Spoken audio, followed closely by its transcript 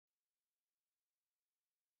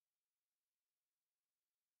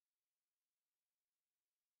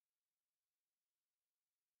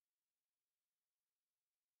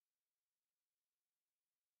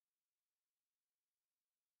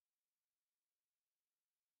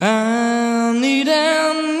need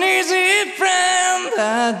an easy friend,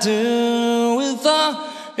 I do, with all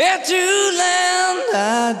yet to land,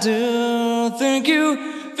 I do, think you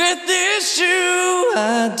fit this shoe,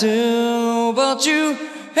 I do, but you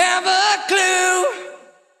have a clue,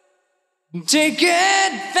 take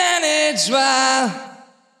advantage while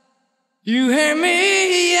you hear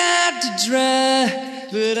me out to dry,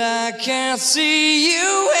 but I can't see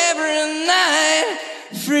you every night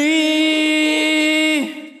free.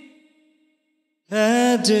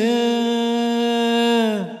 I do.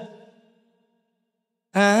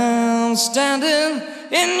 I'm standing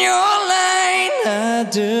in your lane. I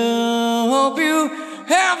do. Hope you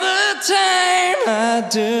have the time. I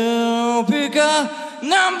do. Pick a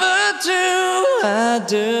number 2. I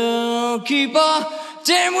do. Keep a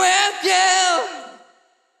team with you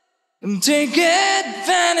and take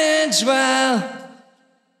advantage while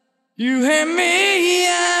you hear me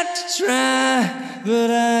out to try, but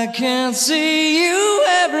I can't see you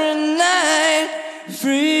every night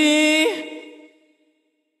free.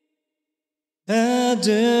 I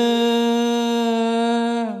do.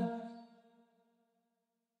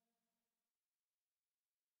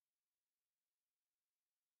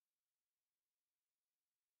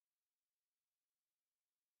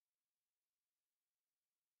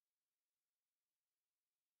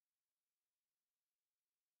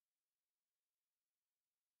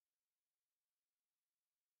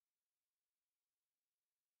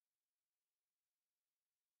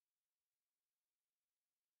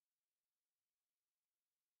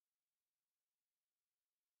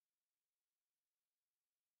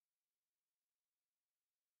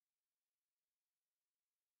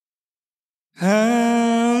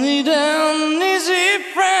 I need an easy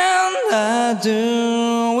friend, I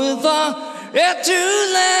do, with all yet to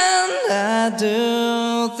land, I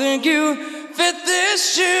do, think you fit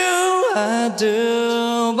this shoe, I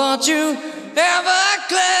do, but you have a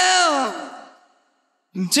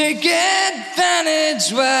clue, take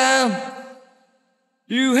advantage while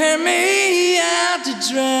you hear me out to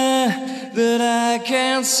dry, but I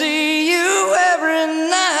can't see you every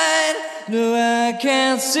night. No, I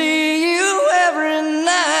can't see you every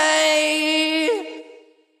night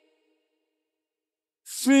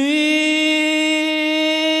free.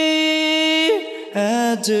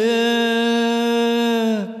 I do.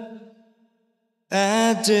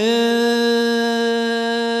 I do.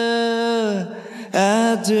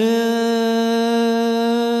 I do.